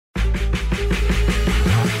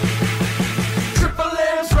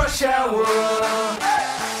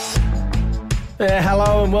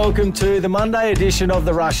Hello and welcome to the Monday edition of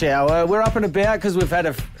the Rush Hour. We're up and about because we've had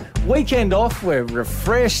a weekend off. We're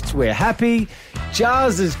refreshed. We're happy.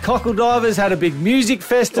 Jars's Cockle Divers had a big music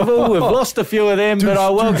festival. We've lost a few of them, but I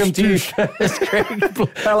welcome to you first, Greg.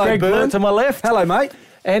 Hello, Greg Bern. to my left. Hello, mate.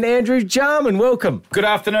 And Andrew Jarman, welcome. Good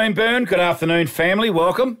afternoon, Bern. Good afternoon, family.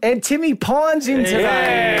 Welcome. And Timmy Pine's in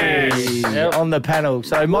today on the panel.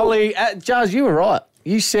 So, Molly, Jars, you were right.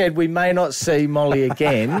 You said we may not see Molly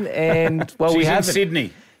again, and well, we She's in haven't.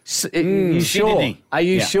 Sydney. You sure? Sydney. Are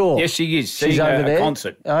you sure? Yes, she is. She's Seeing over there? a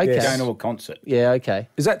concert. Okay. Yes. Going to a concert. Yeah, okay.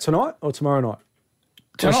 Is that tonight or tomorrow night?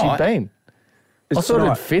 Where's she Tonight. been? I thought tonight.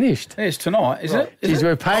 it'd finished. Yes, tonight, is it? Jeez,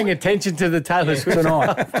 we're paying attention to the Taylor Swift.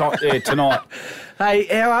 Tonight. Yeah, tonight. Hey,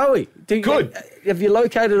 how are we? Good. Have you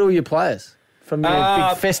located all your players from your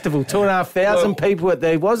big festival? 2,500 people at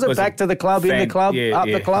there. Was it back to the club, in the club, up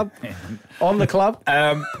the club, on the club? We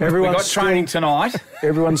Everyone's got training tonight.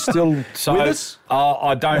 Everyone's still So with us?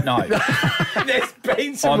 I don't know. There's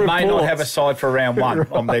been I some may reports. not have a side for round one.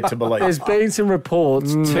 I'm led to believe. There's been some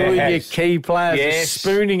reports. Two of There your has. key players are Yes.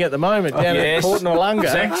 spooning at the moment down at Yes. Port Noarlunga.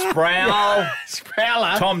 Zach Sproul,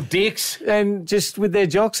 Sprowler. Tom Dix. And just with their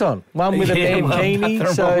jocks on. One with a mankini. nothing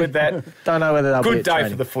So wrong with that. don't know whether they'll be Good at day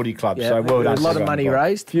training. for the footy club. Yeah, So well done. a lot to of money everyone.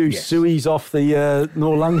 raised. Few sueys off the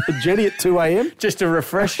Noarlunga jetty at 2 a.m. Just to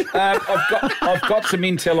refresh. I've got some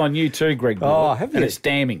intel on you too, Greg. Oh, have you? And it's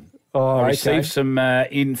damning. Oh, I okay. received some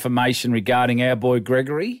information regarding our boy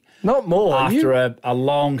Gregory Not more. after a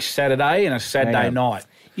long Saturday and a Saturday night.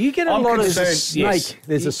 You get a I'm lot of concerned, snake. yes.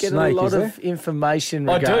 There's you a get snake, a lot is of there? information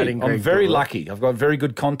I do. regarding I'm Greg very Brewer. lucky. I've got very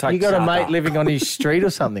good contacts. You got a Saka. mate living on his street or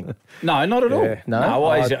something? No, not at all. Yeah. No?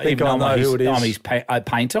 I I think even I though know who it is. I'm his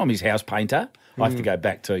painter. I'm his house painter. I have to go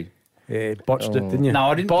back to. Yeah, botched it, didn't you?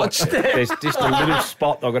 No, I didn't. Botched botch it. it. There's just a little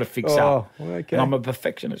spot I've got to fix Oh, up. okay. And I'm a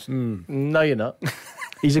perfectionist. No, you're not.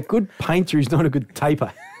 He's a good painter. He's not a good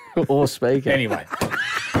taper. Or speaker. Anyway.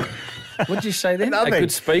 What did you say then? Nothing. A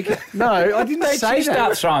good speaker? No, I didn't say You start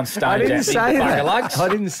that. throwing stones I didn't at me, say bugger that. lugs. I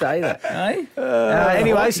didn't say that. Eh?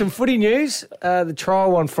 Anyway, some footy news. The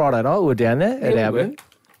trial on Friday night. We were down there at we Albany.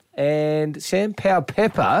 And Sam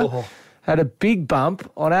Powell-Pepper had a big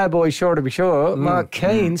bump on our boy, sure to be sure, Mark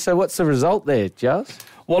Keane. So what's the result there, Juz?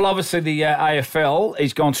 Well, obviously the AFL,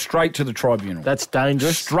 he's gone straight to the tribunal. That's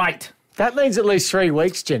dangerous. Straight. That means at least 3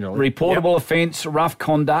 weeks, generally. Reportable offence, rough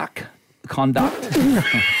conduct.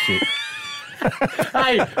 Shit.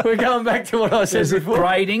 Hey, we're going back to what I said before.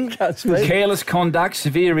 Grading, speak. careless conduct,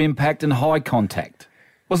 severe impact and high contact.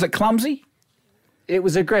 Was it clumsy? It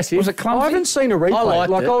was aggressive. Was it clumsy? I haven't seen a replay. I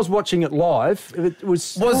liked like it. I was watching it live. It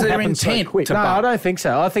was Was all there happened so intent quick. to No, I bump? don't think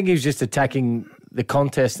so. I think he was just attacking the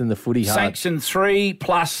contest and the footy hard. Sanction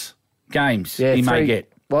 3+ games Yeah, he may 3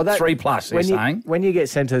 get. Well, that, 3+, they're when you, saying. when you get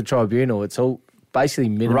sent to the tribunal, it's all basically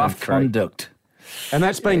minimum Rough 3. conduct. And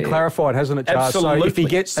that's been clarified, hasn't it, Charles? So if he Absolutely.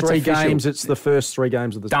 gets That's 3 official. games, it's the first 3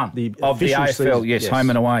 games of the Done. the Of the official AFL, season. yes, home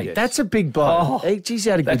and away. Yes. That's a big blow. Oh, Geez, he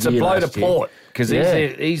had a good That's a year blow to last year. Port because Yeah.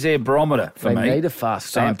 he's their barometer for They me. need a fast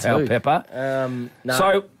Sam start too. Powell-Pepper. No.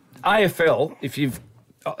 So AFL, if you've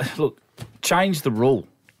look, change the rule,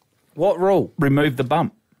 What rule? remove the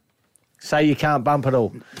bump, Say you can't bump at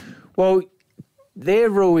all. Well, their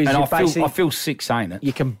rule is and you I feel sick saying it.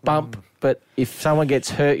 you can bump, but if someone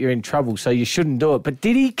gets hurt, you're in trouble, so you shouldn't do it. But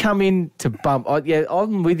did he come in to bump? Yeah,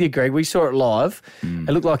 I'm with you, Greg. We saw it live.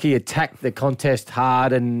 It looked like he attacked the contest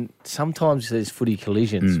hard, and sometimes there's footy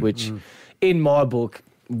collisions, which, in my book,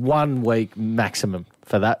 1 week maximum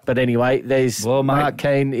for that. But anyway, there's Well, mate, Mark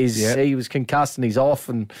Keane. He was concussed and he's off,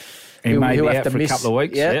 and He may he'll be have out to for a miss couple of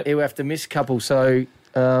weeks, Yeah, yep. he'll have to miss a couple. So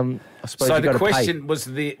I suppose So you've got the to pay. question was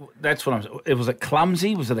was it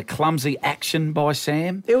clumsy? Was it a clumsy action by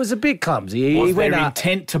Sam? It was a bit clumsy. Was He went there up.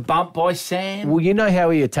 intent to bump by Sam? Well, you know how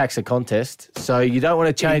he attacks a contest, so you don't want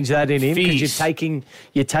to change that in him because Fierce.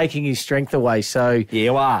 you're taking his strength away. So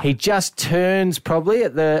You are. he just turns probably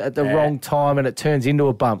at the wrong time, and it turns into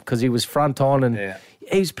a bump because he was front on and Yeah.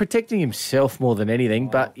 he's protecting himself more than anything.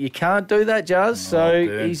 But you can't do that, Juz. So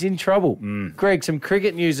dude. he's in trouble. Greg, some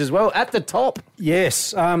cricket news as well at the top.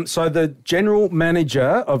 Yes. So the general manager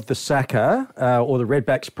of the Saka, or the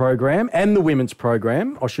Redbacks program, and the women's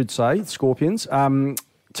program, I should say, Scorpions,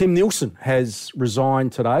 Tim Nielsen has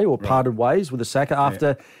resigned today or parted ways with the Saka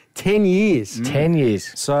after 10 years. 10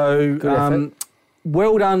 years. So effort.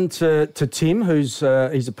 well done to Tim, he's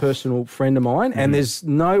a personal friend of mine, and there's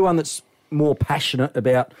no one that's more passionate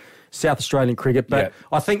about South Australian cricket, but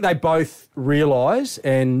I think they both realise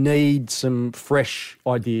and need some fresh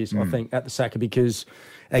ideas, I think, at the Saka because,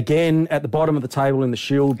 again, at the bottom of the table in the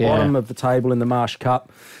Shield, bottom of the table in the Marsh Cup,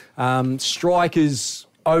 strikers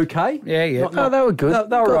okay. Yeah. No, they were good.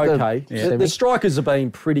 They were Got okay. the The strikers have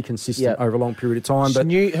been pretty consistent over a long period of time.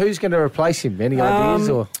 But who's going to replace him? Any ideas?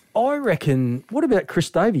 Or I reckon, what about Chris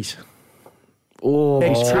Davies?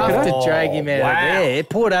 It's tough to drag him out of there.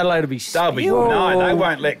 Port Adelaide will be No, they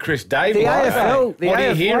won't let Chris Davies. The AFL. What are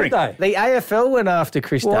you hearing? The AFL went after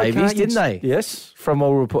Chris Davies, didn't they? Yes. From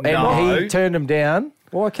all reports. And he turned him down.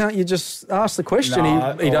 Why can't you just ask the question?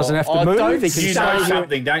 No, he doesn't have to move. don't He think You can know stay here.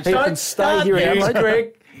 something, don't He you? can stay here in You, Adelaide.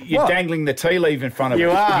 Greg, you're What? dangling the tea leaf in front of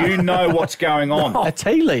You us. are. You know what's going on. A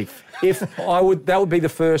tea leaf. That would be the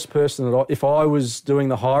first person if I was doing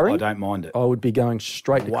the hiring. I don't mind it. I would be going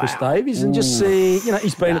straight to Chris Wow. Davies and just see,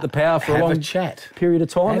 he's been at the Power for Have a a long chat. period of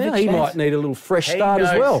time Have a now. He chat. might need a little fresh start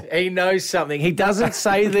as well. He knows something. He doesn't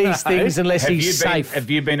say these things unless he's safe. Have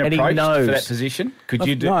you been and he approached knows. for that position? Could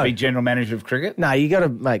you No. be general manager of cricket? No, you got to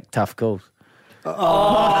make tough calls. You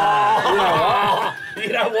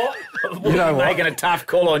know what? We're making a tough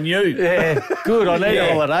call on you. Yeah, good. I need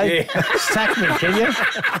a holiday. Yeah. Sack me, can you?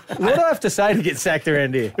 What do I have to say to get sacked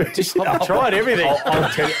around here? I've tried everything. I'll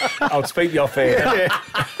tell you. I'll speak you off air.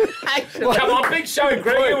 Come on, big show,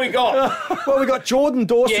 Greg. Who we got? Well, we got Jordan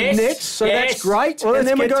Dawson Yes, next, so yes. that's great. Well, and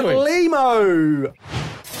then we let's got get to him. Limo.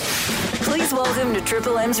 Please welcome to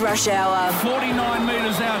Triple M's Rush Hour. 49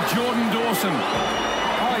 metres out, Jordan Dawson.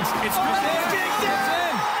 It's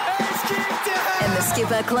And the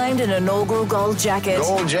skipper claimed an inaugural gold jacket.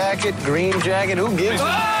 Gold jacket, green jacket, who gives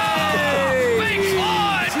a... Big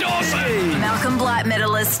fly, Dawson! Malcolm Blight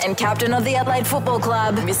medalist and captain of the Adelaide Football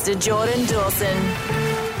Club, Mr. Jordan Dawson.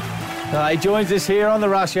 He joins us here on the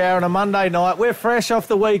Rush Hour on a Monday night. We're fresh off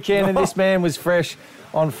the weekend, and this man was fresh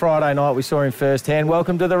on Friday night. We saw him firsthand.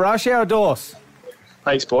 Welcome to the Rush Hour, Dawes.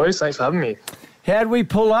 Thanks, boys. Thanks for having me. How'd we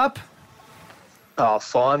pull up? Oh,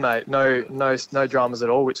 fine, mate. No dramas at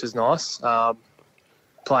all, which is nice.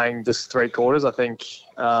 Playing just 3 quarters, I think,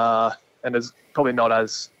 and it's probably not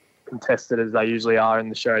as contested as they usually are in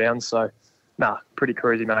the showdowns. So, pretty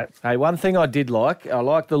cruisy, mate. Hey, one thing I did like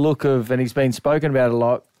the look of, and he's been spoken about a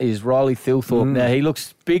lot, is Riley Thilthorpe. Now, he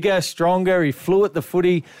looks bigger, stronger. He flew at the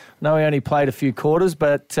footy. No, he only played a few quarters,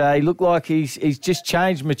 but he looked like he's just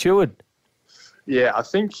changed, matured. Yeah, I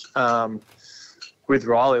think with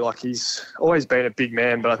Riley, he's always been a big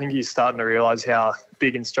man, but I think he's starting to realise how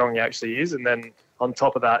big and strong he actually is. And then on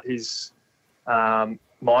top of that, his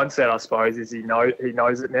mindset, I suppose, is he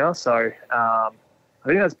knows it now. So I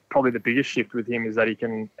think that's probably the biggest shift with him, is that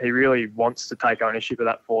he really wants to take ownership of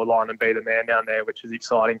that forward line and be the man down there, which is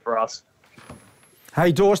exciting for us.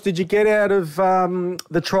 Hey, Dawes, did you get out of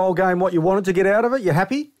the trial game what you wanted to get out of it? You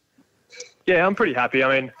happy? Yeah, I'm pretty happy.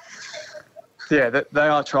 I mean, yeah, they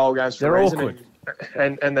are trial games for a reason. Awkward.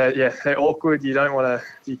 And they're awkward. You don't want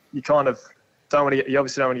to, you kind of don't want to you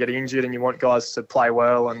obviously don't want to get injured, and you want guys to play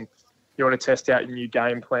well, and you want to test out your new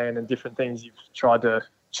game plan and different things you've tried to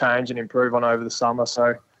change and improve on over the summer.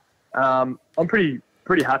 So I'm pretty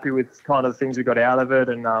happy with kind of the things we got out of it,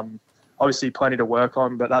 and obviously plenty to work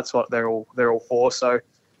on, but that's what they're all for. So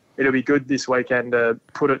it'll be good this weekend to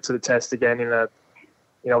put it to the test again in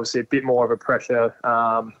obviously a bit more of a pressure,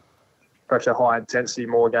 high intensity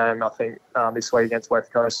more game, I think, this week against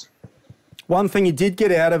West Coast. One thing you did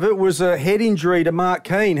get out of it was a head injury to Mark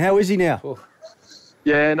Keane. How is he now?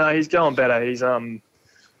 Yeah, no, he's going better. He's he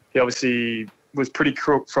obviously was pretty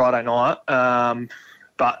crook Friday night,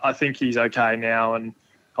 but I think he's okay now. And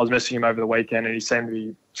I was messaging him over the weekend, and he seemed to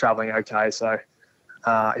be travelling okay. So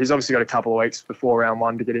he's obviously got a couple of weeks before round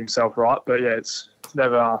 1 to get himself right. But yeah, it's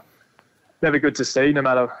never good to see, no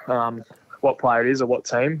matter what player it is or what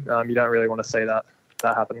team. You don't really want to see that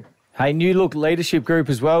happen. Hey, new look leadership group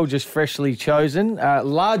as well, just freshly chosen.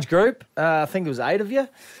 Large group, I think it was 8 of you,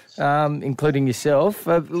 including yourself.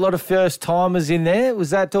 A lot of first timers in there.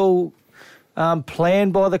 Was that all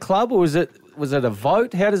planned by the club, or was it a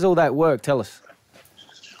vote? How does all that work? Tell us.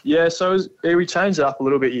 Yeah, so we changed it up a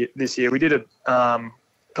little bit this year. We did a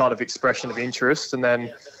kind of expression of interest, and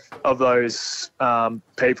then of those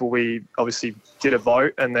people, we obviously did a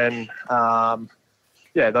vote, and then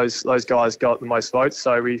those guys got the most votes.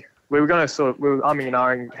 So we were going to we were umming and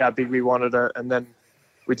ahhing how big we wanted it, and then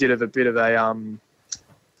we did a bit of a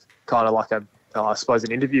kind of like I suppose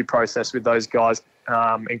an interview process with those guys,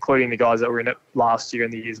 including the guys that were in it last year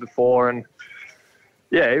and the years before. And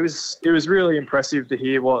yeah, it was really impressive to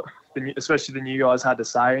hear what especially the new guys had to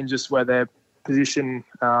say, and just where their position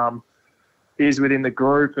is within the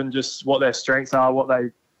group, and just what their strengths are, what they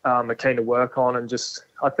are keen to work on. And just,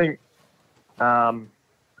 I think,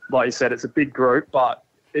 like you said, it's a big group, but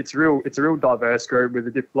it's a real diverse group with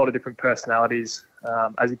a lot of different personalities.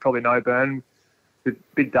 As you probably know, Bern,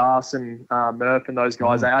 Big Das and Murph and those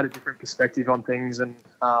guys, they had a different perspective on things, and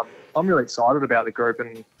I'm really excited about the group,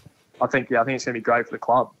 and I think it's going to be great for the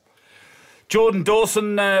club. Jordan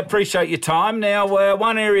Dawson, appreciate your time. Now,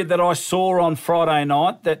 one area that I saw on Friday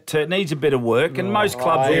night that needs a bit of work, and most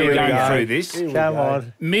clubs will be going through this. Come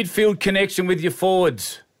on. Midfield connection with your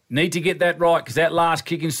forwards. Need to get that right, because that last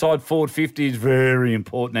kick inside forward 50 is very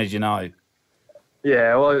important, as you know.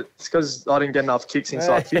 Yeah, well, it's because I didn't get enough kicks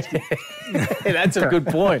inside 50. That's a good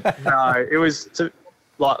point. No, it was,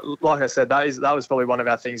 like I said, that was probably one of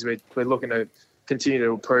our things we're looking to continue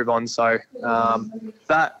to improve on. So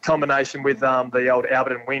that combination with the old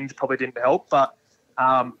Alberton wind probably didn't help, but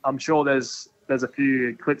I'm sure there's a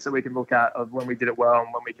few clips that we can look at of when we did it well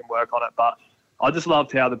and when we can work on it. But I just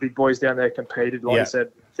loved how the big boys down there competed. Like I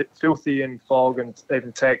said, Filthy and Fogg and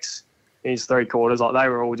even Tex in his 3 quarters, like they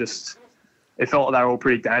were all just, it felt like they were all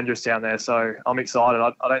pretty dangerous down there. So I'm excited.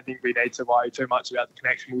 I don't think we need to worry too much about the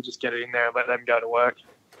connection. We'll just get it in there and let them go to work.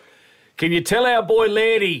 Can you tell our boy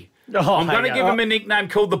Lairdy? I'm going to give him a nickname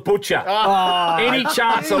called the Butcher. Any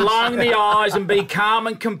chance of lowering the eyes and be calm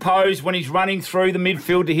and composed when he's running through the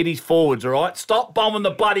midfield to hit his forwards, all right? Stop bombing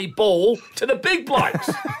the bloody ball to the big blokes.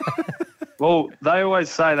 Well, they always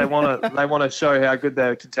say they want to show how good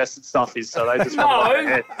their contested stuff is, so they just want to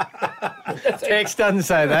let their head. Tex doesn't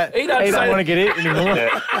say that. He don't want to get it anymore.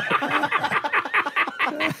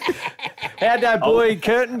 How'd that boy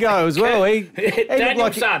Curtin go as well? He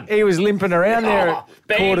looked like he was limping around there at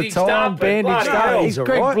quarter time, bandaged up. He's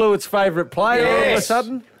Greg Blewett's favourite player all of a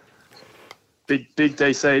sudden. Big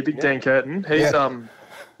DC, Big Dan Curtin. He's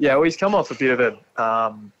he's come off a bit of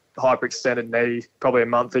a hyperextended knee probably a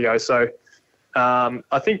month ago, so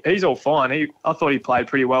I think he's all fine. I thought he played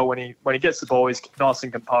pretty well when he gets the ball. He's nice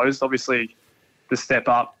and composed. Obviously, the step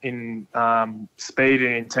up in speed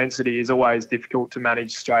and intensity is always difficult to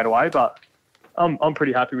manage straight away, but I'm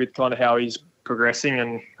pretty happy with kind of how he's progressing,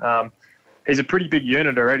 and he's a pretty big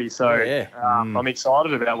unit already. So I'm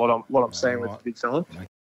excited about what I'm seeing with the big fella.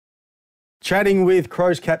 Chatting with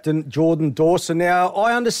Crows captain Jordan Dawson. Now,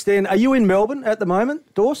 I understand, are you in Melbourne at the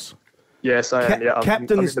moment, Dawes? Yes, I am. I'm in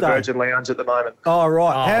the Virgin Lounge at the moment. Oh,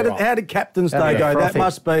 right. How did Captain's Day go? That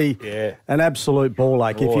must be an absolute ball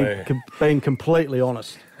ache, if you're being completely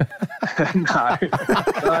honest. No.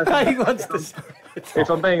 He wants to say if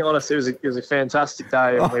I'm being honest, it was a fantastic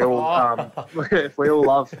day, and we all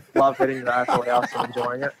love heading to the AFL House and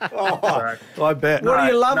enjoying it. I bet. What do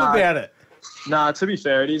you love about it? No, to be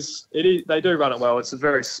fair, it is. They do run it well. It's a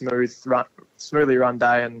very smoothly run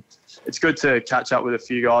day, and it's good to catch up with a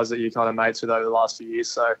few guys that you kind of mates with over the last few years.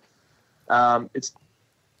 So, it's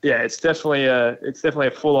definitely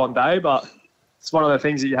a full-on day, but it's one of the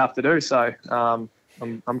things that you have to do. So, I'm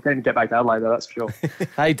keen to get back to Adelaide, though, that's for sure.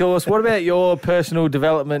 Hey, Dawes, what about your personal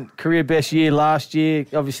development? Career best year last year,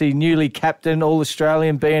 obviously newly captain,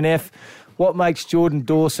 All-Australian, BNF. What makes Jordan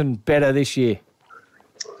Dawson better this year?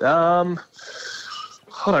 I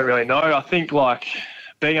don't really know. I think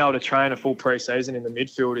being able to train a full pre-season in the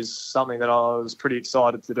midfield is something that I was pretty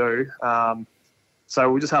excited to do. So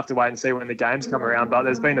we'll just have to wait and see when the games come around. But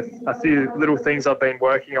there's been a few little things I've been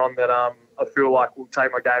working on that I feel like will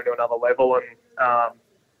take my game to another level, and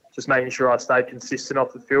just making sure I stay consistent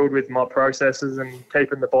off the field with my processes and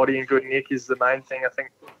keeping the body in good nick is the main thing. I think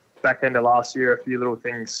back end of last year, a few little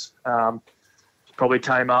things probably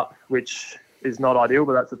came up, which is not ideal,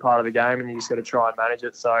 but that's a part of the game, and you just got to try and manage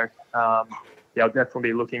it. So, I'll definitely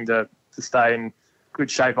be looking to stay in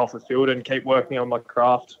good shape off the field and keep working on my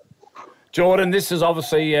craft. Jordan, this is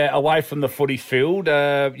obviously away from the footy field.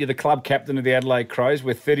 You're the club captain of the Adelaide Crows.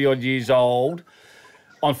 We're 30-odd years old.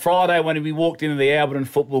 On Friday, when we walked into the Alberton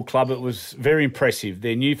Football Club, it was very impressive.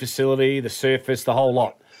 Their new facility, the surface, the whole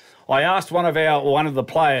lot. I asked one of the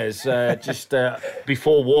players just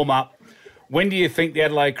before warm-up, when do you think the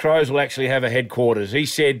Adelaide Crows will actually have a headquarters? He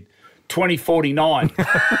said 2049.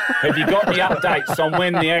 Have you got any updates on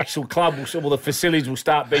when the actual club the facilities will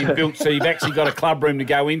start being built so you've actually got a club room to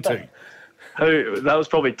go into? That was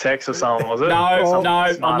probably Tex or someone, was it? No,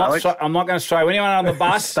 I'm not going to throw anyone on the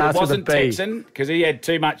bus. It wasn't Texan because he had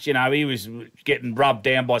too much, he was getting rubbed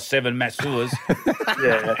down by 7 masseurs.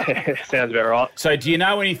 Yeah, sounds about right. So do you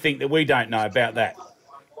know anything that we don't know about that?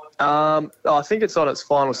 I think it's on its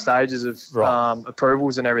final stages of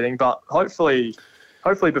approvals and everything, but hopefully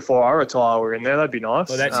before I retire we're in there. That'd be nice.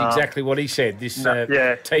 Well, that's exactly what he said, this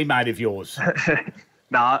teammate of yours.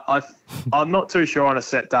 I'm not too sure on a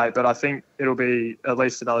set date, but I think it'll be at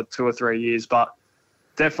least another 2 or 3 years. But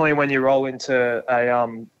definitely when you roll into a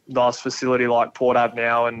nice facility like Port Ave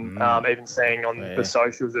now, and even seeing on the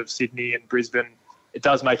socials of Sydney and Brisbane, it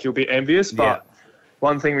does make you a bit envious. But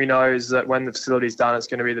one thing we know is that when the facility's done, it's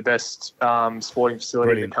going to be the best sporting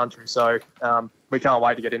facility in the country. So we can't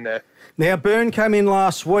wait to get in there. Now, Byrne came in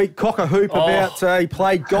last week, cock a hoop about he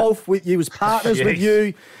played golf with you, was partners with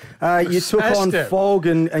you. You took on Fogg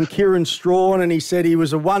and Kieran Strawn, and he said he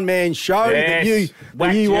was a one-man show, that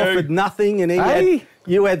you offered nothing, and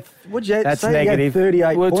you had, what'd you have? That's say negative. You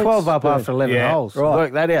had 38 We're points. 12 up after 11 holes. Right.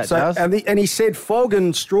 Work that out, Charles. And he said Fogg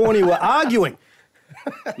and Strawny were arguing.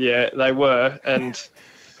 Yeah, they were, and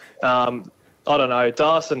I don't know,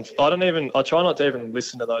 Darcy. I try not to even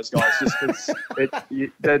listen to those guys, just because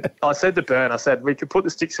I said to Byrne, I said we could put the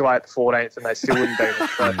sticks away at the 14th and they still wouldn't beat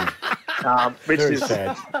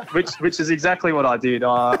us. Which is exactly what I did.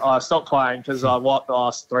 I stopped playing because I wiped the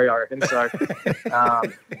last 3, I reckon. So,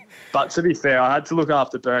 but to be fair, I had to look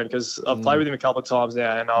after Byrne because I've played with him a couple of times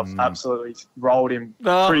now, and I've absolutely rolled him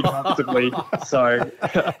pretty comfortably. So,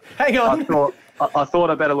 hang on. I thought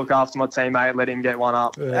I'd better look after my teammate, let him get one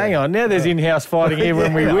up. Hang on, now there's in-house fighting here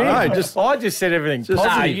when we win. I just said everything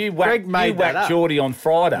positive. No, you whacked Geordie on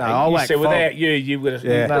Friday. No, you said without you would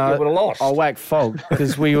have lost. I whacked Fogg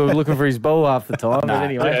because we were looking for his ball half the time. But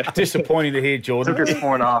anyway. Disappointing to hear, Jordan. Took us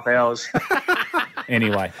 4.5 hours.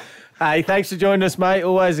 Anyway. Hey, thanks for joining us, mate.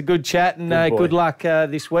 Always a good chat, and good luck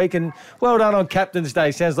this week. And well done on Captain's Day.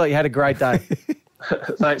 Sounds like you had a great day.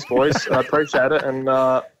 Thanks, boys. I appreciate it, and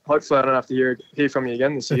hopefully I don't have to hear from you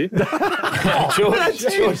again this year. George,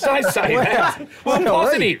 don't say that. Well,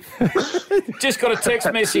 positive. Just got a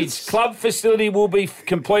text message. Club facility will be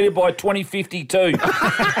completed by 2052. Take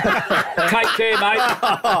care, mate.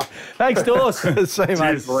 Thanks, Dawes. See you,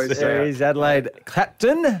 mate. There is Adelaide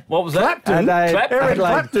Clapton. What was that? Eric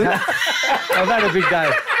Clapton. I've had a big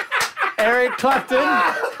day. Eric Clapton.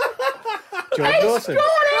 George Dawson.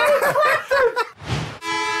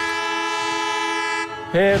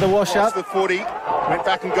 Here, the wash-up. The footy. Went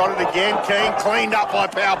back and got it again. Keane cleaned up by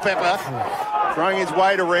Powell-Pepper. Throwing his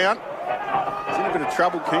weight around. He's in a bit of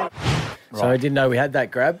trouble, Keane. So I didn't know we had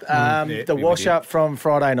that grab. The wash-up from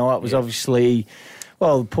Friday night was obviously,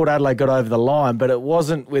 Port Adelaide got over the line, but it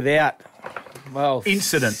wasn't without,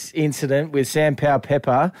 incident with Sam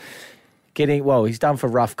Powell-Pepper he's done for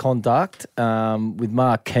rough conduct with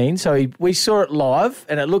Mark Keane. So we saw it live,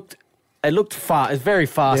 and it looked fast. It's very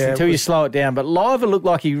fast until you slow it down. But live, it looked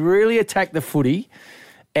like he really attacked the footy,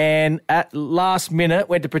 and at last minute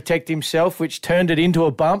went to protect himself, which turned it into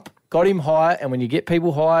a bump, got him higher. And when you get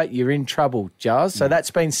people higher, you're in trouble, Jars. So that's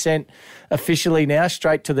been sent officially now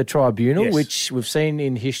straight to the tribunal, which we've seen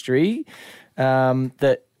in history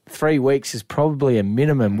that 3 weeks is probably a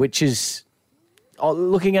minimum, which is,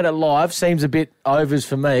 looking at it live, seems a bit overs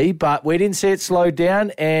for me, but we didn't see it slowed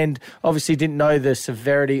down and obviously didn't know the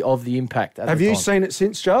severity of the impact at the time. Have you seen it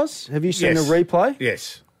since, Jars? Have you seen a replay?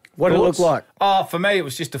 Yes. What did it look like? Oh, for me, it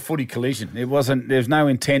was just a footy collision. There's no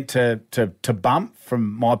intent to bump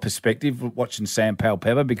from my perspective watching Sam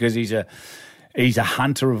Powell-Pepper, because he's a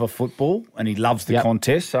hunter of a football and he loves the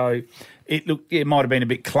contest. So it might have been a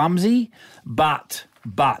bit clumsy, but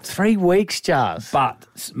 3 weeks, Jars. But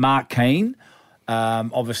Mark Keane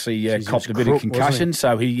obviously copped a bit of concussion,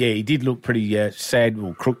 so he did look pretty sad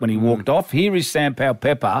or crook when he walked off. Here is Sam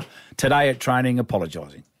Powell-Pepper today at training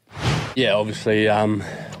apologising. Yeah, obviously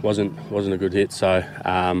wasn't a good hit, so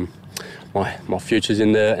my future's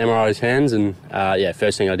in the MRI's hands, and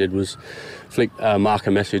first thing I did was flick Mark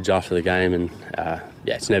a message after the game, and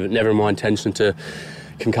it's never my intention to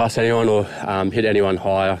concuss anyone or hit anyone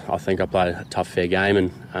high. I think I played a tough, fair game,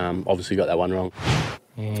 and obviously got that one wrong.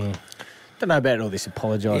 Don't know about all this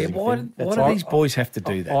apologising. Why do these boys have to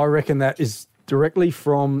do that? I reckon that is directly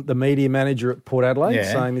from the media manager at Port Adelaide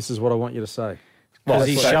saying, this is what I want you to say. Well,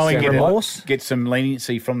 he's showing remorse. Get some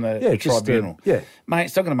leniency from the tribunal. Mate,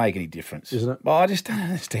 it's not going to make any difference, isn't it? Well, I just don't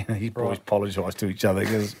understand how these boys apologise to each other,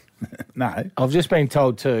 because no. I've just been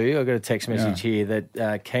told too, I've got a text message here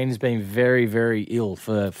that Keane's been very, very ill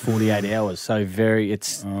for 48 hours. So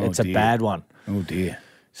it's a bad one. Oh dear.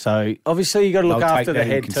 So obviously you got to look after the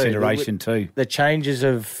head consideration too. The changes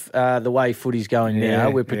of the way footy's going now,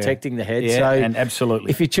 we're protecting the head. So and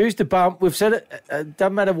absolutely. If you choose to bump, we've said it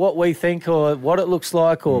doesn't matter what we think or what it looks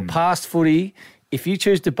like or past footy. If you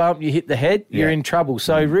choose to bump, you hit the head, you're in trouble.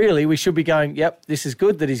 So really, we should be going, this is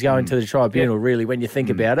good that he's going to the tribunal, really, when you think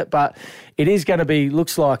about it. But it is going to be,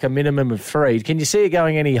 looks like a minimum of 3. Can you see it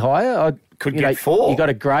going any higher? Could get 4. You got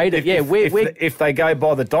to grade it. If they go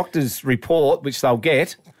by the doctor's report, which they'll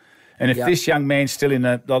get, and if this young man's still in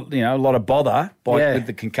a lot of bother with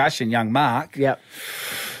the concussion, young Mark. Yep.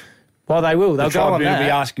 Well, they will. They'll go on that. They'll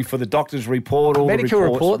be asking for the doctor's report, all medical the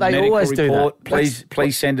reports. Report. They always do that.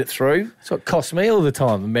 Please send it through. It's what costs me all the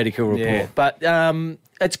time, the medical report. Yeah. But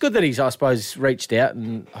it's good that he's, I suppose, reached out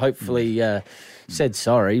and hopefully said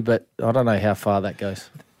sorry, but I don't know how far that goes.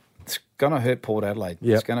 It's going to hurt Port Adelaide.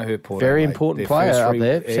 Yep. It's going to hurt Port Adelaide. Very important player up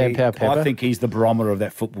there, Sam Powell-Pepper. I think he's the barometer of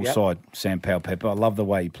that football side, Sam Powell-Pepper. I love the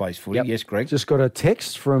way he plays footy. Yep. Yes, Greg? Just got a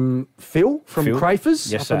text from Phil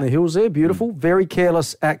Crafers Yes, up in the hills there. Beautiful. Very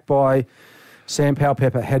careless act by Sam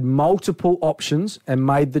Powell-Pepper. Had multiple options and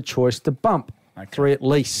made the choice to bump. 3 at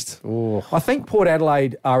least. Oh. I think Port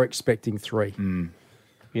Adelaide are expecting 3.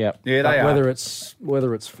 Yeah. Yeah, they are. Whether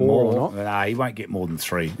it's 4 or not. Nah, he won't get more than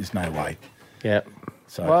 3. There's no way. Yeah.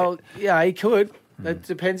 So, Well, yeah, he could. It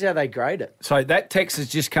depends how they grade it. So that text has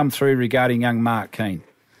just come through regarding young Mark Keane.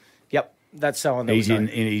 Yep. That's someone that He's we know.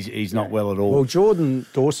 he's not well at all. Well, Jordan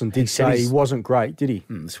Dawson did said say he he's- wasn't great, did he?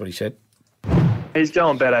 That's what he said. He's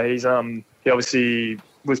going better. He's he obviously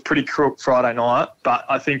was pretty crook Friday night, but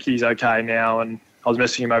I think he's okay now. And I was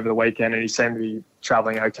messaging him over the weekend, and he seemed to be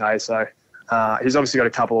travelling okay. So he's obviously got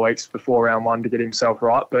a couple of weeks before round 1 to get himself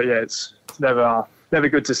right. But yeah, it's never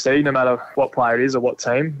good to see, no matter what player it is or what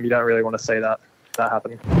team. You don't really want to see that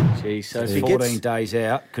happen. Jeez, so So if he 14 gets... days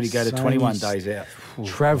out. Could he go to So 21 he's- days out?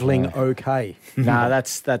 Travelling okay. Nah,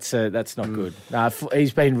 that's not good. Nah,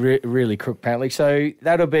 he's been really crook apparently. So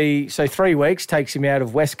that'll be 3 weeks takes him out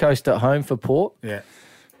of West Coast at home for Port, Yeah.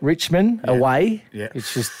 Richmond away, Yeah.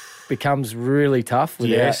 which just becomes really tough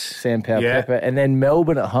without Yes. Sam Powell-Pepper, and then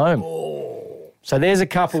Melbourne at home. So there's a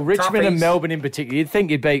couple, Richmond and Toughies. Melbourne in particular. You'd think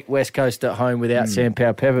you'd beat West Coast at home without Sam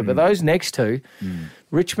Powell-Pepper, but those next two,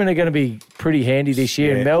 Richmond are going to be pretty handy this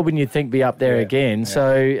year, and Melbourne you'd think be up there again.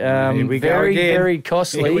 So Here we go very, again. very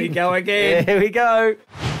costly. Here we go again. Here we go.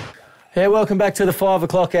 Yeah, welcome back to the 5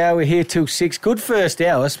 o'clock hour. We're here till 6. Good first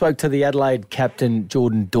hour. Spoke to the Adelaide captain,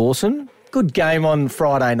 Jordan Dawson. Good game on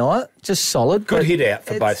Friday night. Just solid. Good but hit out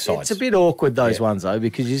for both It's sides. a bit awkward, those ones, though,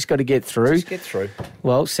 because you just got to get through. Just get through.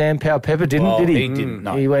 Well, Sam Powell-Pepper didn't, did he? He didn't,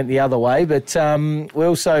 no. He went the other way, but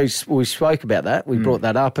we spoke about that. We brought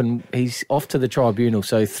that up, and he's off to the tribunal.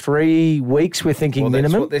 So 3 weeks, we're thinking Well, that's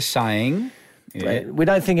minimum. what they're saying. Yeah. We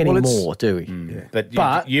don't think any Well, it's- more, do we?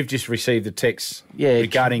 But you've just received a text Yeah,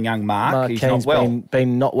 regarding young Mark. He's Keane's not well.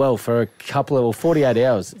 been not well for a couple of 48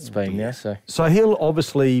 hours. It's been now. So So he'll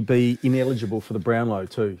obviously be ineligible for the Brownlow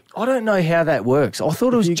too. I don't know how that works. I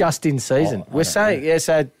thought it was just in season. We're saying yes.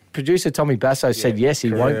 Producer Tommy Basso said yes. He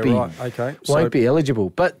won't be. right. Okay. Won't So- be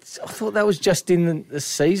eligible. But I thought that was just in the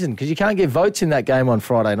season because you can't get votes in that game on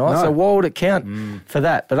Friday night. No. So why would it count for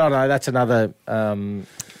that? But I don't know. That's another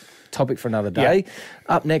topic for another day.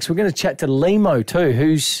 Up next, we're going to chat to Limo too.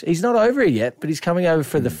 He's not over here yet, but he's coming over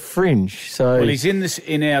for the Fringe. So Well, he's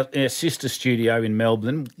in our sister studio in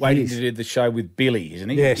Melbourne, waiting is. to do the show with Billy, isn't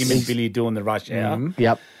he? Yes. Him and Billy are doing the rush hour.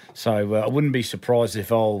 Yep. So I wouldn't be surprised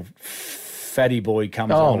if old fatty boy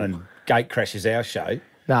comes Oh. on and gate crashes our show.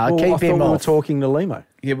 No, Well, I keep thought him we were off. talking to Limo.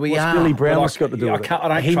 Yeah, we What's are. Billy Brownless But got to do with it? I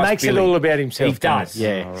don't He trust makes Billy. it all about himself. He does.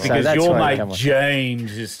 Yeah. So Because that's your why I mate come on.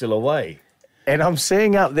 James is still away. And I'm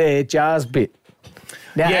seeing up there Jars Bit.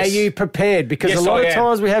 Now, Yes. are you prepared? Because Yes, a lot I of am.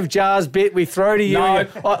 times we have Jars Bit, we throw to you. No. and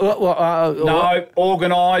you- No,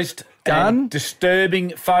 organised. Done. And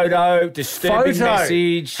disturbing photo, disturbing Photo.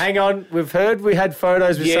 message. Hang on, we've heard we had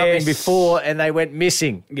photos with Yes. something before and they went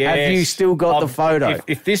missing. Yes. Have you still got the photo?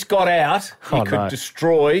 If this got out, he Oh, could no.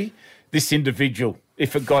 destroy this individual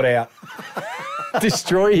if it got out.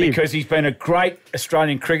 Destroy him. Because he's been a great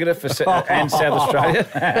Australian cricketer for and South Australia.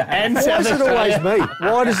 and Why South is it Australia. always me?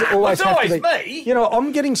 Why does it always It's have always to be me. You know,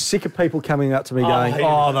 I'm getting sick of people coming up to me going, he-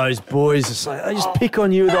 "Oh, those boys are so they just pick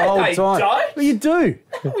on you the whole they time." don't. Well, you do.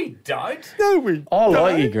 No, we don't. No, we. I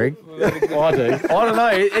like you, Greg. I do. I don't know.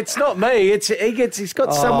 It's not me. He's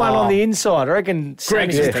got someone on the inside. I reckon.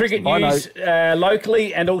 Greg, Sam's some cricket I know. news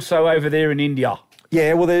locally and also over there in India.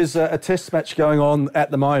 Yeah, well, there's a test match going on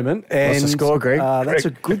at the moment. And, What's the score, Greg? That's a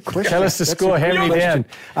good question. Tell us the That's score. a How good many down?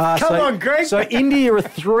 question. Come on, Greg. So India are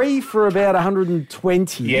 3 for about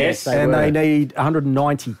 120. Yes, they and were. they need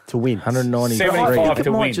 190 to win. 193. 75 It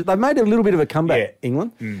to might win. They've made a little bit of a comeback, Yeah.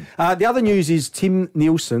 England. The other news is Tim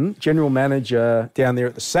Nielsen, general manager down there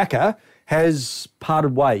at the Saka, has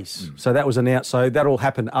parted ways. So that was announced. So that'll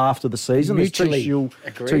happen after the season. Mutually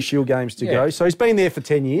There's two Shield games to go. So he's been there for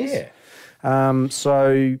 10 years.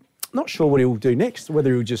 So not sure what he'll do next.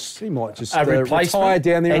 Whether he might just replacement? retire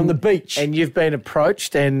down there on the beach. And you've been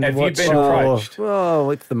approached. And Have you what's been your- approached? Well,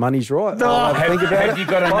 if the money's right, I'll have to think about have it. you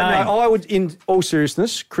got a But name? No, I would, in all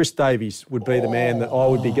seriousness, Chris Davies would be the man that I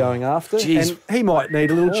would be going after, Jeez. and he might need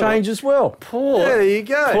a little change as well. Port. There you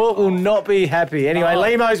go. Port will not be happy. Anyway,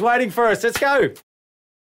 Limo's waiting for us. Let's go.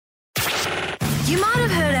 You might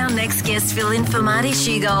have heard our next guest fill in for Marty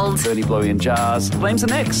Shegold. Bernie, Bluey and Jars. Liam's the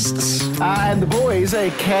next. And the boys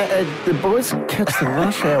catch the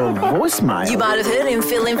rush hour voicemail. You might have heard him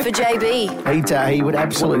fill in for JB. He would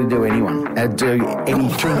absolutely do anyone. Do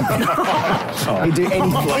anything. He'd do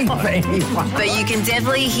anything for anyone. But you can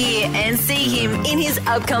definitely hear and see him in his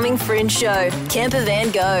upcoming Fringe show, Camper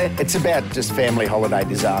Van Go. It's about just family holiday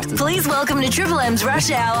disasters. Please welcome to Triple M's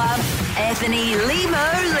Rush Hour, Anthony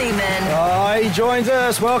Limo Lehman. Oh, he joins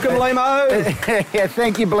us. Welcome, Limo. Yeah,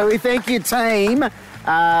 thank you, Bluey. Thank you, team.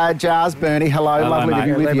 Jars, Bernie, hello. Lovely to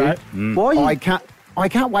be with you. Why are you... I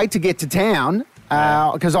can't wait to get to town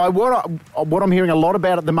because what I'm hearing a lot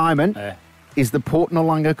about at the moment is the Port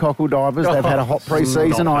Noarlunga Cockle Divers. They've had a hot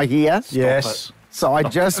pre-season, I hear. Yes. So I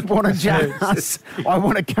just want to I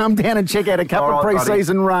want to come down and check out a couple of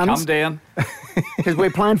pre-season runs. Come down. Because we're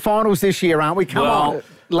playing finals this year, aren't we? Come on.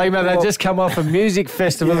 Lima, they just come off a music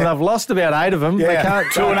festival and they've lost about 8 of them. Yeah. They can't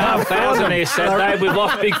 2,500 there Saturday. We've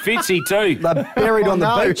lost Big Fitzy too. They're buried on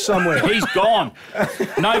the beach somewhere. He's gone.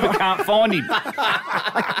 Nova can't find him.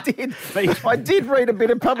 I did read a bit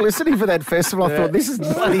of publicity for that festival. I thought, this is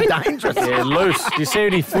bloody dangerous. Yeah, loose. Do you see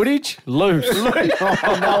any footage? Loose.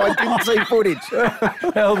 Oh, no, I didn't see footage.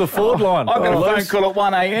 Hell, the Ford line. I got a phone call at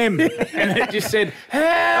 1 a.m. and it just said,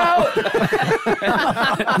 help!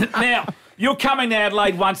 Now, you're coming to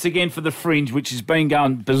Adelaide once again for the Fringe, which has been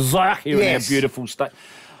going berserk here in our beautiful state.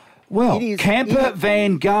 Well, Camper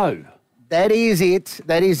Van Go. That is it.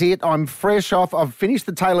 That is it. I'm fresh off. I've finished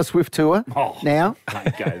the Taylor Swift tour now.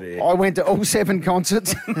 Don't go there. I went to all 7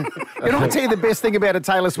 concerts. And I'll tell you the best thing about a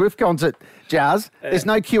Taylor Swift concert, Jars, there's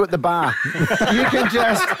no queue at the bar. You can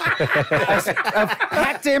just, a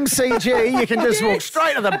packed MCG, you can just walk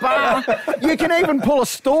straight to the bar. You can even pull a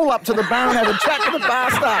stool up to the bar and have a chat to the bar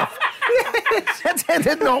staff.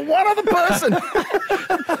 There's not one other person.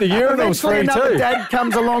 The urinal's free another too. dad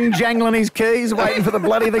comes along jangling his keys, waiting for the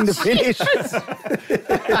bloody thing to finish.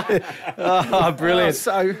 Oh, brilliant.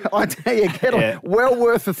 So I tell you, well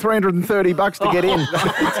worth the $330 to get in.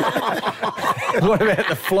 What about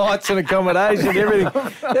the flights and accommodation and everything?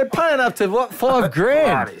 They're paying up to, what,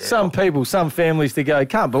 $5,000? Some people, some families to go,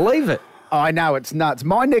 can't believe it. I know, it's nuts.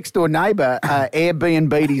 My next door neighbour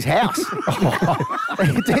Airbnb'd his house.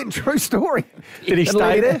 True story. Did he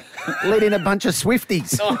stay there? Let in a bunch of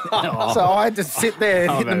Swifties. So I had to sit there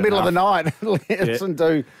in the middle of the night and listen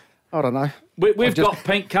to, I don't know. We've got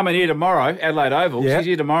Pink coming here tomorrow, Adelaide Oval. She's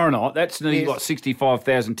here tomorrow night. That's nearly,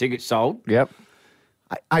 65,000 tickets sold. Yep.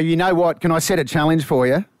 You know what? Can I set a challenge for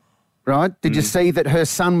you? Right? Did you see that her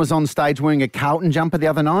son was on stage wearing a Carlton jumper the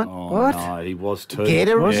other night? Oh, what? no, he was too.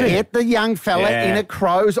 Get the young fella in a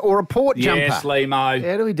Crows or a Port jumper. Yes, Limo.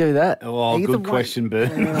 How do we do that? Oh, good question, Bern.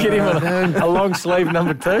 Get him a long sleeve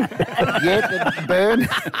number 2. Yeah, Bern.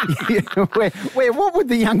 What would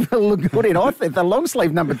the young fella look good in? I think the long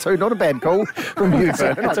sleeve number 2, not a bad call from you,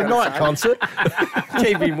 Bern. It's a night concert.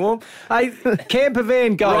 Keep him warm. Hey, Camper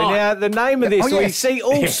Van Go. Right. Now, the name of this, we see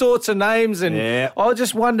all sorts of names, and I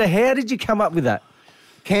just wonder, how did you come up with that?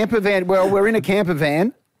 Camper van. Well, we're in a camper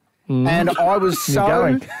van. And I was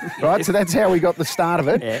right, so that's how we got the start of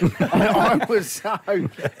it.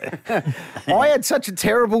 I had such a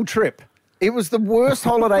terrible trip. It was the worst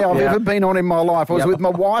holiday I've ever been on in my life. I was with my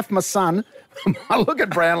wife, my son. Look at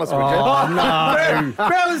Brownless, would you? Oh, no.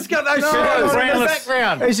 Brownless got those shadows in the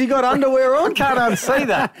background. Has he got underwear on? Can't unsee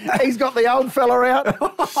that. He's got the old fella out.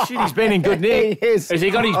 Shit, he's been in good nick. Yes. Has he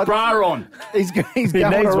got his bra on? He's He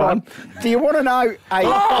going needs around. Do you want to know? You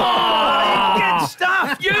get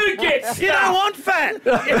stuff. You get stuff. You don't want fat.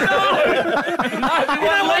 No, you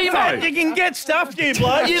don't want fat. You can get stuff, you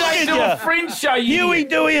bloke. You don't do a Fringe show. Huey,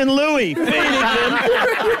 Dewey and Louie. Finnegan.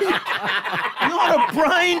 Not a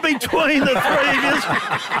brain between the three of you.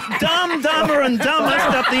 Dumb, dumber and dumbest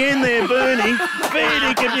up the end there, Bernie.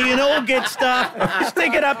 Finnegan, you can all get stuff.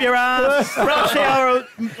 Stick it up your ass. Rush Hour.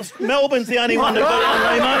 Melbourne's the only one to beat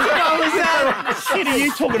on Limo. Shit are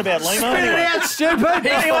you talking about, Limo? Spit it out, stupid.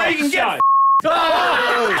 Anyway, you can get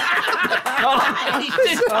He's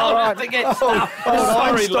just told us to get stuff.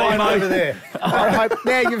 Sorry, Limo. Over there.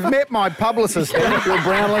 Now you've met my publicist, Bill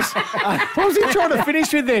Brownless. What was he trying to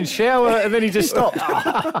finish with then? Shower, and then he just stopped.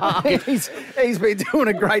 He's been doing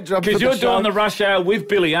a great job. Because you're doing the Rush Hour with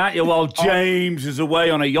Billy, aren't you? While James is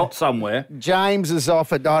away on a yacht somewhere. James is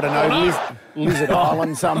off at, I don't know, Lizard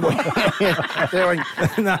Island somewhere.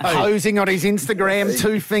 Posing on his Instagram,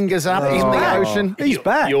 2 fingers up in the ocean. He's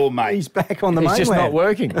back. Your mate. He's back on the mainland. It's just not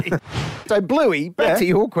working. So, Bluey, back to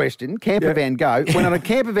your question, Camper Van Go. Went on a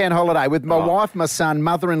camper van holiday with my wife, my son,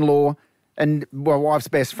 mother-in-law, and my wife's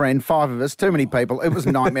best friend, 5 of us, too many people. It was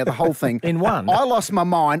a nightmare, the whole thing. In one? I lost my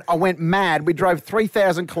mind. I went mad. We drove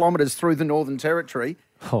 3,000 kilometres through the Northern Territory.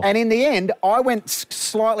 Oh. And in the end, I went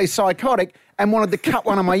slightly psychotic and wanted to cut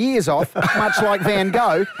one of my ears off, much like Van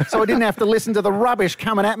Gogh, so I didn't have to listen to the rubbish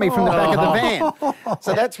coming at me from the back of the van.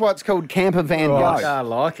 So that's what's called Camper Van Gogh. I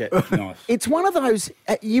like it. Nice. It's one of those,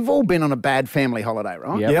 you've all been on a bad family holiday,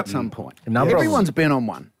 right? Yep. At some point. number of Everyone's been on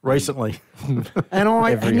one. Recently. And you know,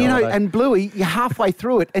 holiday. and Bluey, you're halfway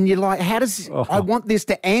through it and you're like, how does, I want this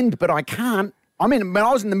to end, but I can't. I mean, when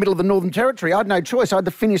I was in the middle of the Northern Territory, I had no choice. I had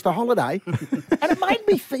to finish the holiday. And it made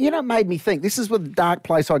me, it made me think. This is the dark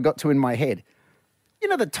place I got to in my head. You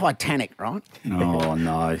know the Titanic, right? Oh,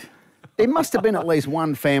 no. There must have been at least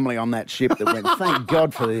one family on that ship that went, thank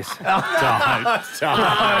God for this. Don't.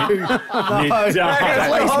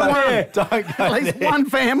 At least one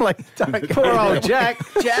family. Poor old Jack.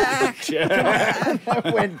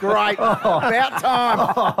 That went great. About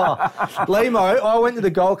time. Limo, I went to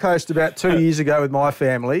the Gold Coast about 2 years ago with my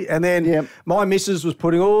family, and then my missus was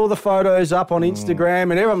putting all the photos up on Instagram,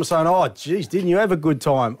 and everyone was saying, oh, geez, didn't you have a good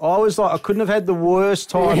time? I was like, I couldn't have had the worst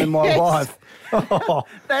time in my life.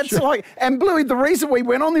 That's like, and Bluey, the reason we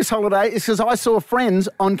went on this holiday is because I saw friends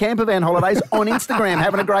on campervan holidays on Instagram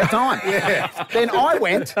having a great time. Then I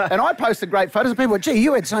went and I posted great photos, and people went, gee,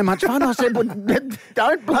 you had so much fun. I said, well,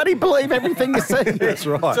 don't bloody believe everything you see. That's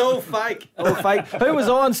right. It's all fake. All fake. Who was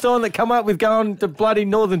Einstein that come up with going to bloody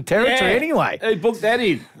Northern Territory anyway? Who booked that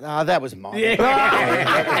in? Oh, that was mine.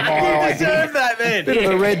 Yeah. You deserve that, man. Bit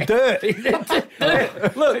of the red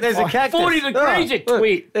dirt. Look, there's a cactus. 40 degrees, you look,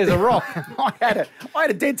 twit. There's a rock. I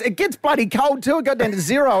had a dead. It gets bloody cold too. It got down to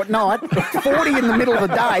 0 at night, 40 in the middle of the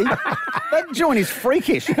day. That joint is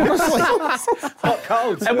freakish, honestly. Hot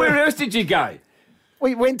cold. And where else did you go?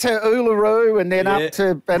 We went to Uluru and then up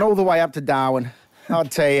to, and all the way up to Darwin. I'll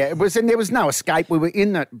tell you, it was, and there was no escape. We were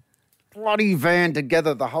in that bloody van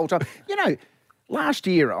together the whole time. You know, last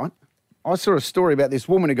year, right, I saw a story about this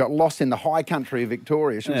woman who got lost in the high country of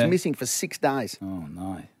Victoria. She was missing for 6 days. Oh,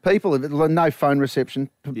 no. People, no phone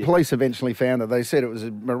reception. Police eventually found her. They said it was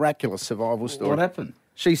a miraculous survival story. What happened?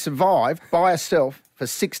 She survived by herself for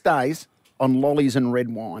 6 days on lollies and red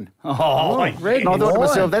wine. Oh, Red and I thought to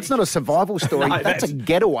myself, that's not a survival story. No, that's a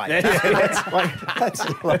getaway.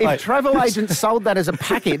 If travel agents sold that as a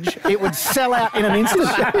package, it would sell out in an instant.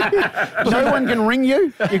 No one can ring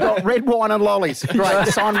you. You've got red wine and lollies. Great,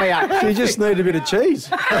 sign me up. You just need a bit of cheese.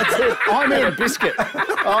 That's it. I'm in. A biscuit.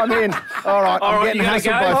 I'm in. All right, I'm getting you gotta hassled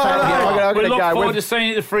go? by Fat. We I'm look going to forward go. to seeing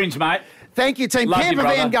you at the Fringe, mate. Thank you, team. Love you, Camper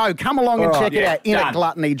Van brother. Go. Come along and check it out. In done. at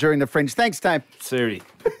Gluttony during the Fringe. Thanks, team. Siri.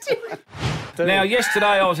 Now, yesterday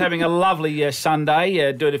I was having a lovely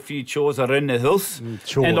Sunday, doing a few chores around the house,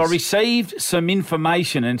 chores. and I received some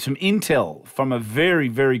information and some intel from a very,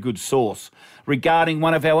 very good source regarding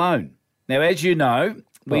one of our own. Now, as you know,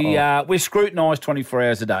 we're scrutinised 24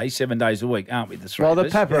 hours a day, 7 days a week, aren't we? The three Well, the of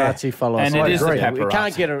us? paparazzi follow us. And it I is the agree.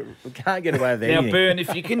 paparazzi. We can't get away with Now, anything. Bern,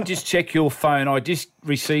 if you can just check your phone, I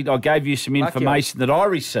gave you some information that I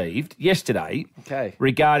received yesterday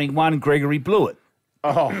regarding one Gregory Blewett.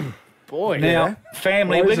 Oh, boy. Now,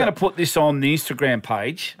 family, we're going to put this on the Instagram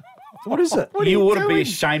page. What is it? You ought to be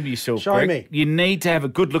ashamed of yourself, Show Greg. me. You need to have a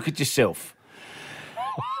good look at yourself.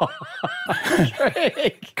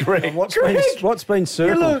 Greg. What's been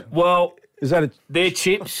circled? Well, Is that they're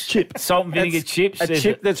chips. Salt and vinegar chips. A There's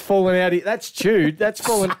chip that's fallen out of that's chewed. That's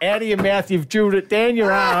fallen out of your mouth. You've chewed it down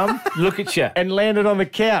your arm Look at you. and landed on the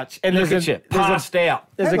couch. And Look at you. Passed out.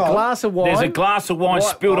 There's Hang a on. glass of wine. There's a glass of wine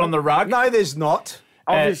spilled on the rug. No, there's not.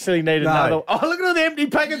 Obviously need no. another. Oh, look at all the empty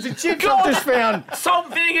packets of chips I've just found. Salt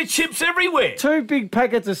and vinegar chips everywhere. 2 big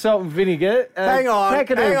packets of salt and vinegar. Hang on,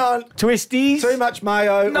 packet hang of on. Twisties. Too much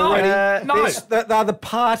mayo No, already. no. They're the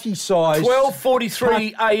party size.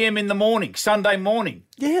 12:43 a.m. in the morning, Sunday morning.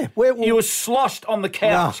 Yeah. You were sloshed on the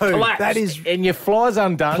couch, No, collapsed. that is... And your fly's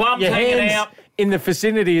undone. Plums your hanging hands out. in the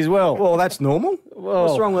vicinity as well. Well, that's normal.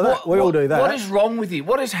 What's wrong with that? We all do that. What is wrong with you?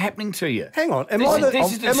 What is happening to you? Hang on.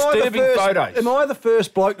 This is disturbing photos. Am I the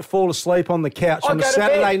first bloke to fall asleep on the couch on a go to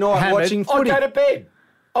Saturday bed. night Hammered. watching I'll footy? go to bed.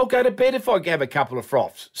 I'll go to bed if I have a couple of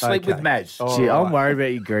froths. Sleep Okay. with Maz. Gee, I'm worried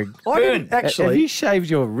about you, Greg. I didn't Burn. Have actually. you shaved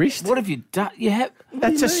your wrist? What have you done? You have.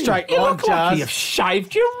 That's a straight You line, look like Jars. you've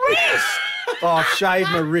shaved your wrist. Oh, I've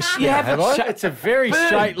shaved my wrist You now, haven't have I? shaved- It's a very Burn.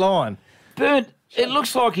 straight line. Burnt. It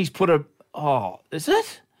looks like he's put a. Oh, is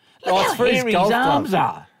it? Look Oh, it's how for his hairy his golf arms club.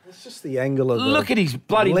 are. It's just the angle of the Look at his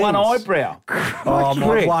bloody lens. one eyebrow. Oh, my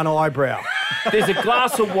Greg. one eyebrow. There's a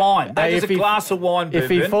glass of wine. Hey, There's if a he- glass of wine, If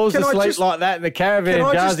he Burn. falls Can I asleep just- like that in the caravan, Can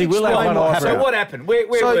I Jars, just he will have explain one what eyebrow. So what happened? Where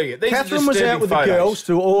So were you? These are Catherine was disturbing out with photos. the girls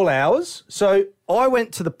to all hours. So I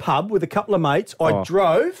went to the pub with a couple of mates. I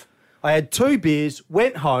drove. I had 2 beers,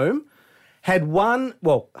 went home, had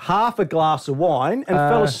half a glass of wine and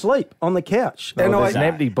fell asleep on the couch. There's an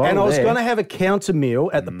empty bottle And I was there. going to have a counter meal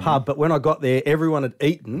at the pub, but when I got there, everyone had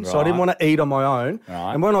eaten, so I didn't want to eat on my own.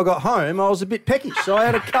 Right. And when I got home, I was a bit peckish, so I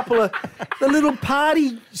had a couple of the little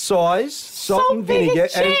party size salt and vinegar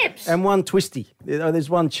and one twisty. There's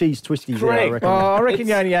one cheese twisty there, I reckon. I reckon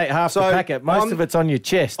you only ate half the packet. Most of it's on your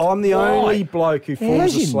chest. I'm the only bloke who falls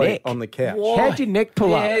How's your asleep neck? on the couch. How'd your neck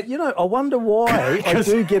pull up? I wonder why I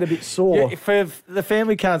do get a bit sore. Yeah, for the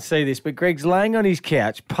family can't see this, but Greg's laying on his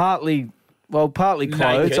couch, partly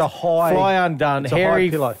clothed, It's a high, fly undone, it's a high hairy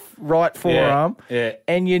pillow. right forearm,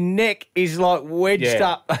 and your neck is like wedged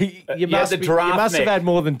up. You must have had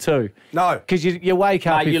more than 2. No, because you wake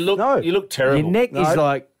up. You look terrible. Your neck is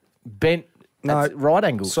like bent. At right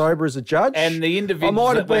angles. Sober as a judge. And the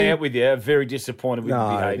individuals that went out with you are very disappointed with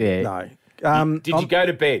your behaviour. No. Did you go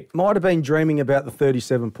to bed? Might have been dreaming about the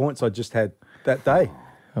 37 points I just had that day.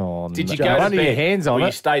 Oh, Did you go to bed? Your hands on or it?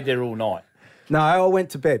 you stayed there all night? No, I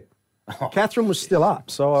went to bed. Catherine was still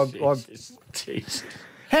up, so Jeez.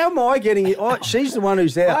 how am I getting it? She's the one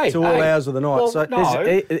who's out all hours of the night. Well, so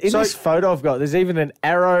In this photo I've got, there's even an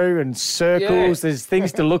arrow and circles. Yeah. There's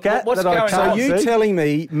things to look at What's that I going can't on? So you see. telling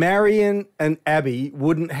me Marion and Abby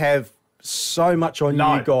wouldn't have so much on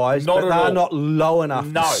No, you guys, not but at they're all. not low enough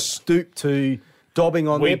No. to stoop to dobbing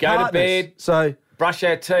on We their go to partners. bed. So, Brush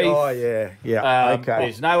our teeth. oh yeah, okay.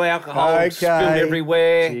 There's no alcohol Okay. spilled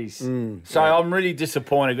everywhere. Jeez. So I'm really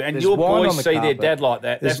disappointed. And There's your wine on boys the see their carpet. dad like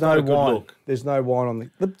that. There's That's no not a good wine. look. There's no wine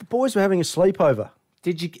on the boys were having a sleepover.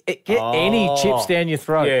 Did you get any chips down your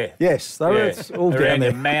throat? Yeah. Yes, they were all Around down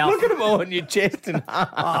there. your mouth. Look at them all on your chest and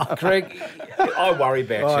Craig, I worry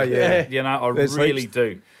about you. yeah. You know, I There's really heaps.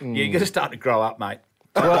 do. You're going to start to grow up, mate.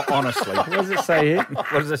 Honestly. What does it say here? What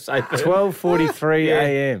does it say? 12:43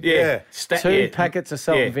 a.m. Yeah. 2 packets of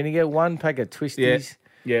salt and vinegar, 1 pack of twisties.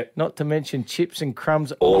 Yeah. Not to mention chips and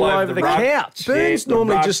crumbs all over the rug. couch. Burns the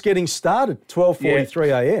normally rug. just getting started 12:43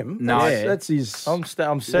 a.m. No. that's his. I'm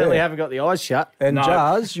certainly haven't got the eyes shut. And No.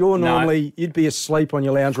 Jars, you're No. normally you'd be asleep on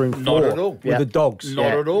your lounge room floor Not at all. with Yeah. the dogs.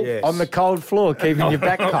 Not at all. Yes. On the cold floor, keeping your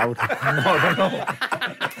back cold.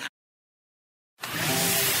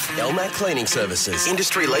 Elmac Cleaning Services.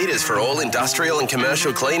 Industry leaders for all industrial and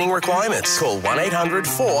commercial cleaning requirements. Call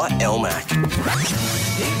 1-800-4-ELMAC.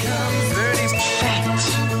 Here comes Verdi's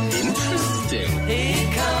facts. Interesting.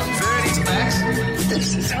 Here comes Verdi's facts.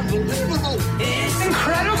 This is unbelievable. It's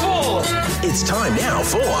incredible. It's time now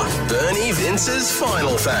for Bernie Vince's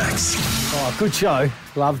Final Facts. Oh, good show.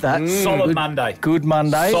 Love that. Solid Good- Monday. Good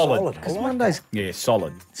Monday. Solid. Because Monday's Yeah,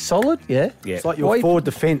 solid. solid, yeah? Yeah. It's like your forward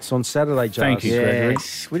defence on Saturday, Jars. Thank you. Gregory.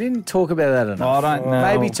 Yes. We didn't talk about that enough. I don't know.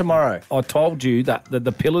 Maybe tomorrow. I told you that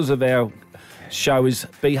the pillars of our show is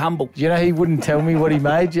be humble. You know, he wouldn't tell me what he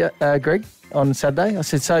made, Greg, on Saturday. I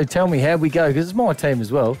said, so tell me, how'd we go? Because it's my team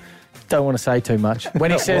as well. Don't want to say too much.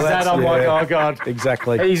 When he says Well, that, I'm like, yeah. oh, God.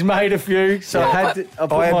 Exactly. He's made a few, so I put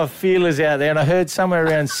my feelers out there, and I heard somewhere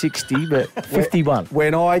around 60, but 51.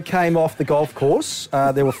 When I came off the golf course,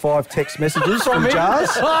 there were 5 text messages from him?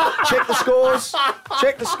 Jars. Check the scores.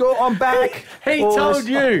 Check the score. I'm back. He All told this-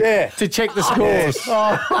 you Yeah. to check the scores. Yes.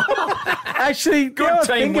 Oh. Actually, good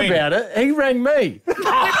team think win. about it. He rang me.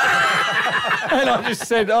 And I just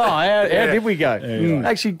said, how did we go?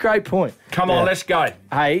 Actually, great point. Come on, let's go.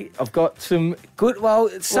 Hey, I've got some good,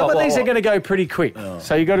 some of these are going to go pretty quick,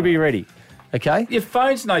 so you've got to be ready, okay? Your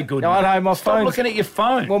phone's no good. No, I mate. know, my Stop phone's- looking at your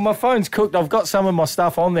phone. Well, my phone's cooked. I've got some of my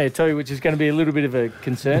stuff on there too, which is going to be a little bit of a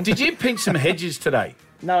concern. Did you pinch some hedges today?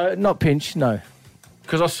 No, not pinch, no.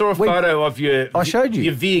 Because I saw a photo of your. I showed you.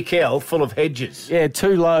 Your vehicle full of hedges. Yeah,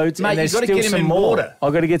 2 loads, Mate, and there's you've got to still get 'em some in more. water.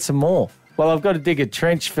 I've got to get some more. Well, I've got to dig a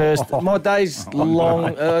trench first. My day's long.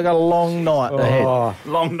 I've got a long night ahead.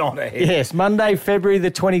 Long night ahead. Yes, Monday, February the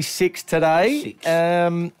 26th today.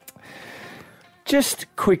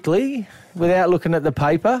 Just quickly, without looking at the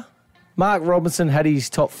paper, Mark Robinson had his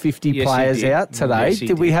top 50 Yes, he players did. out today. Yes, he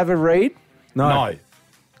did we did. have a read? No.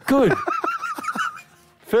 Good.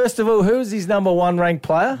 First of all, who was his number 1 ranked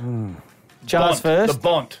player? Charles Bont, first. The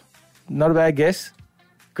Bont. Not a bad guess.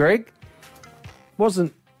 Greg?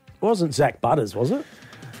 Wasn't Zach Butters, was it?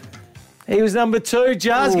 He was number 2.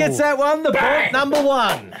 Jars gets that one. The Bont, number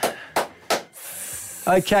 1.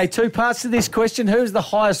 Okay, 2 parts to this question. Who's the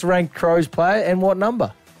highest ranked Crows player and what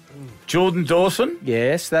number? Jordan Dawson.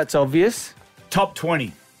 Yes, that's obvious. Top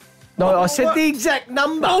 20. No, I said the exact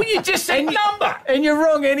number. Oh, you just said number. And you're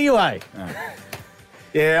wrong anyway.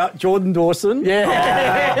 Yeah, Jordan Dawson. Yeah.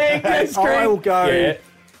 Yes, I Greg. will go. Yeah.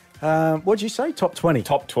 What'd you say? Top 20.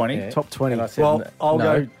 Top 20. Yeah. Top 20. And I said Well, I'll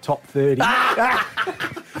no. go top 30.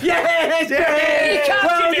 Yes!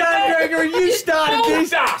 Well done, Gregory. You started this.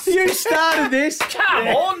 Dust. You started this. Come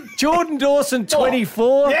on. Jordan Dawson,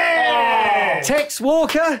 24. Yeah. Tex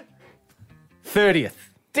Walker, 30th.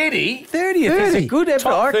 Did he? 30th. It's a good effort.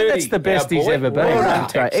 Top I reckon 30, that's the best our he's boy. ever been. Well done,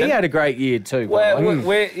 That's great. He Texan. had a great year too. by the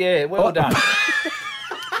way. Well done.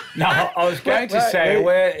 No, I was going to say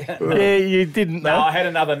where. Yeah, you didn't. No, know. I had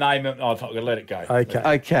another name. And I thought, let it go. Okay.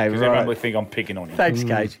 Okay, Because everyone right. would think I'm picking on him. Thanks,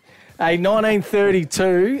 Cage.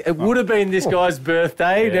 1932. It would have been this guy's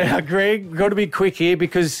birthday. Yeah. Now, Greg, we've got to be quick here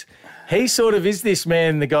because he sort of is this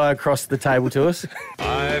man, the guy across the table to us.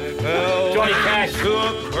 Johnny Cash.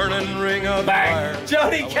 Bang.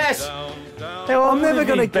 Johnny Cash. How I'm never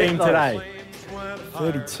going to get been those. today.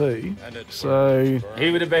 32. So, He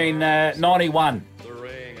would have been 91.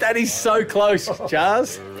 That is so close,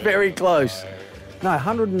 Charles. Very close. no,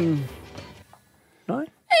 100 and... No?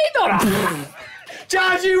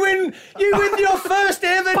 Charles, you win your first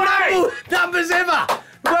ever numbers ever.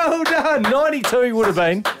 Well done. 92 would have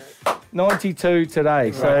been. 92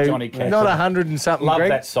 today. So Johnny Cash. not 100 and something, Love Greg.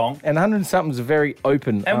 that song. And 100 and something's a very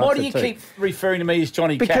open And why answer do you too. keep referring to me as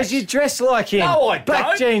Johnny Cash? Because you dress like him. No, I Black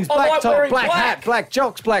don't. jeans, I black like top, wearing black black. hat, black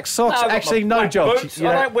jocks, black socks. No, I've got Actually, my no black jocks. boots. I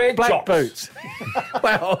don't wear black jocks. boots.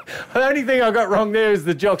 Well, the only thing I got wrong there is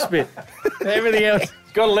the jocks bit. Everything else.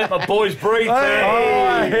 Got to let my boys breathe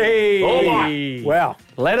there. Hey. Oh, my. Wow.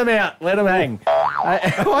 Let him out. Let him hang.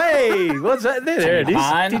 Hey, what's that? There it is.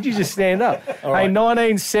 Fine. Did you just stand up? right. Hey,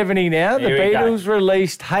 1970 now. The Here we go. Beatles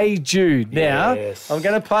released Hey Jude. Now, Yes. I'm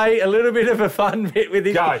going to play a little bit of a fun bit with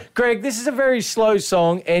it. Go. Greg, this is a very slow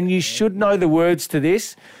song, and you should know the words to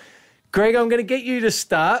this. Greg, I'm going to get you to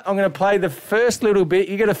start. I'm going to play the first little bit.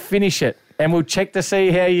 You're going to finish it, and we'll check to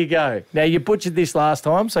see how you go. Now, you butchered this last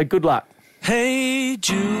time, so good luck. Hey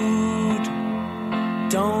Jude,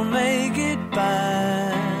 don't make it bad.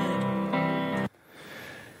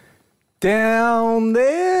 Down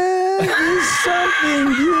there is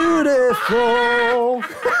something beautiful.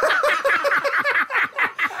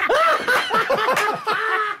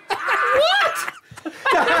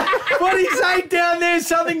 What did he say? Down there's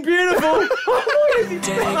something beautiful.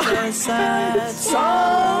 Take a sad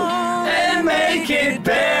song and make it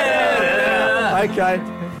better. Okay.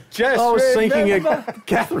 Just I was thinking remember. of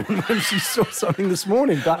Catherine when she saw something this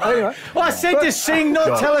morning. But anyway. Well, I said to sing,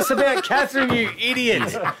 not tell us about Catherine, you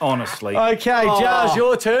idiot. Honestly. Okay, Jars,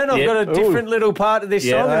 your turn. I've Yeah. got a different little part of this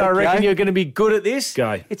Yeah, song, and I reckon okay. you're going to be good at this.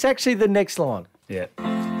 Go. It's actually the next line. Yeah.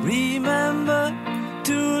 Remember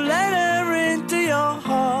to let her into your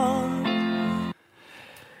heart.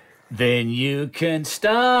 Then you can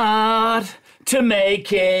start to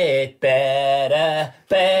make it better,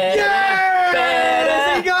 better,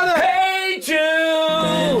 better. He got it. Hey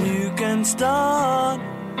Jude, You can start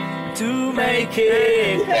to make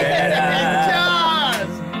it better.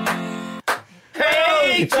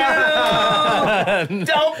 Hey Jude,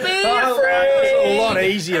 don't be afraid. A lot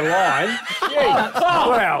easier line.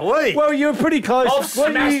 Wow, Well, you were pretty close. I've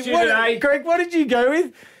smashed you today. Greg, what did you go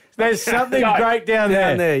with? There's something Go. great down there.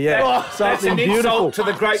 Down there, yeah. Oh, that's something an beautiful. insult to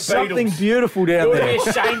the great Something Beatles. beautiful down You ought to there. be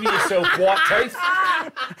ashamed of yourself, white teeth.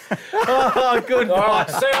 Oh, goodbye. All right,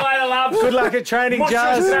 see you later, love. Good luck at training, Muchas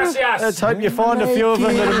Jars. gracias. Let's hope you find a few of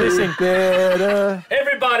them that are missing. Better.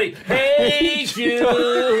 Everybody, hey Jude,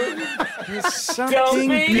 don't Something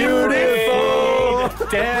be beautiful. afraid.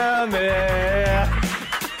 Down there.